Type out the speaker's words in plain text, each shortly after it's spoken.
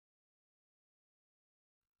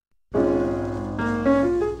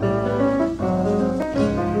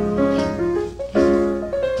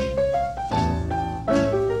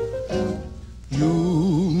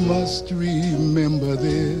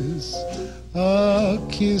A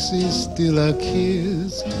kiss is still a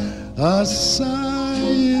kiss. A sigh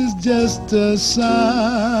is just a sigh.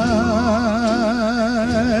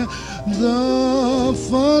 The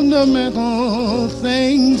fundamental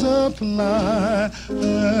things apply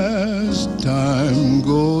as time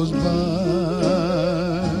goes by.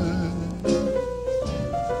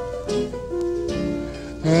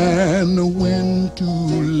 And when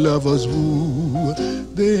two lovers woo,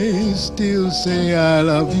 they still say I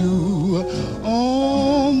love you.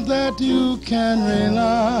 On that you can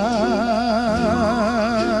rely.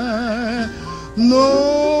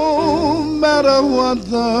 No matter what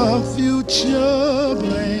the future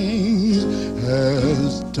brings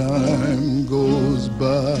as time goes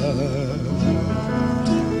by.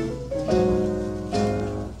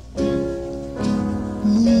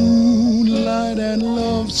 Moonlight and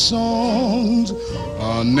love songs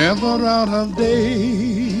are never out of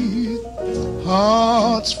date.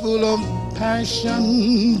 Hearts full of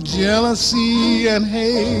passion, jealousy, and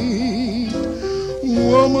hate.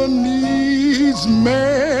 Woman needs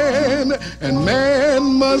man, and man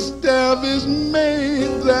must have his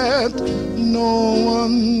mate that no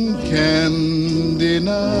one can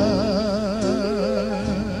deny.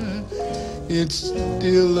 It's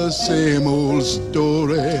still the same old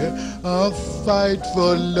story, a fight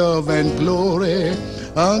for love and glory,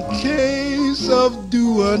 a case of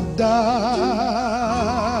do or die.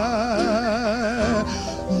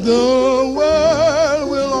 The world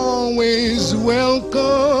will always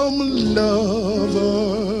welcome lovers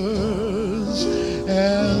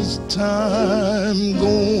as time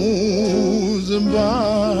goes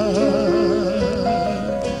by.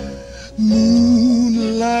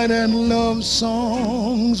 Moonlight and love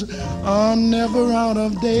songs are never out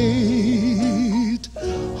of date.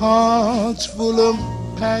 Hearts full of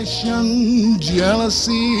passion,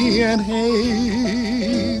 jealousy, and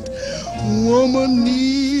hate. Woman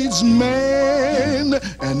needs man,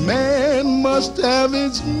 and man must have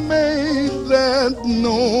his mate that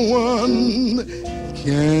no one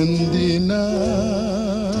can deny.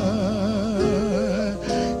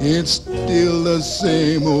 It's still the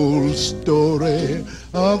same old story,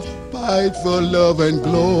 a fight for love and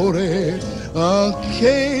glory, a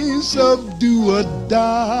case of do or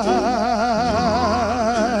die.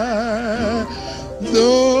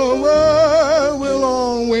 The world will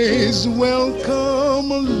always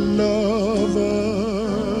welcome a lover